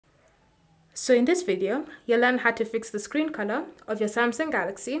So in this video, you'll learn how to fix the screen color of your Samsung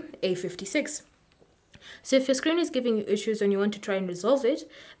Galaxy A56. So if your screen is giving you issues and you want to try and resolve it,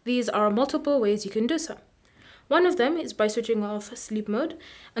 these are multiple ways you can do so. One of them is by switching off sleep mode,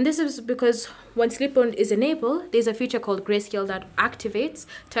 and this is because when sleep mode is enabled, there's a feature called grayscale that activates,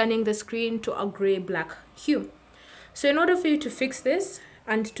 turning the screen to a gray-black hue. So in order for you to fix this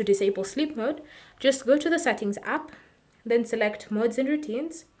and to disable sleep mode, just go to the Settings app, then select Modes and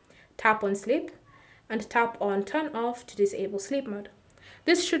Routines, tap on Sleep, and tap on Turn Off to disable sleep mode.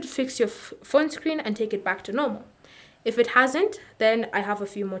 This should fix your phone screen and take it back to normal. If it hasn't, then I have a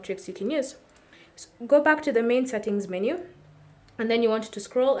few more tricks you can use. So go back to the main settings menu, and then you want to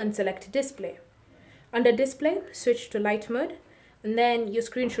scroll and select Display. Under Display, switch to Light mode, and then your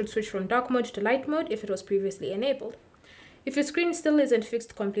screen should switch from dark mode to light mode if it was previously enabled. If your screen still isn't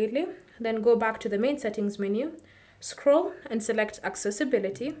fixed completely, then go back to the main settings menu, scroll and select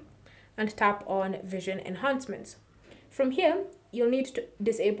Accessibility, and tap on Vision Enhancements. From here, you'll need to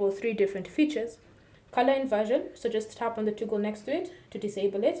disable 3 different features. Color inversion, so just tap on the toggle next to it to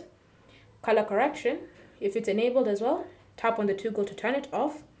disable it. Color correction, if it's enabled as well, tap on the toggle to turn it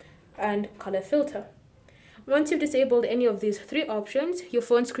off. And color filter. Once you've disabled any of these 3 options, your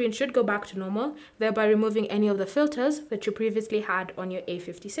phone screen should go back to normal, thereby removing any of the filters that you previously had on your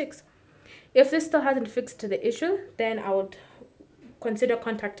A56. If this still hasn't fixed the issue, then I would consider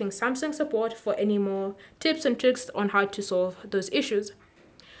contacting Samsung support for any more tips and tricks on how to solve those issues.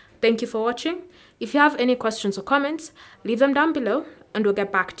 Thank you for watching. If you have any questions or comments, leave them down below and we'll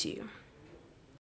get back to you.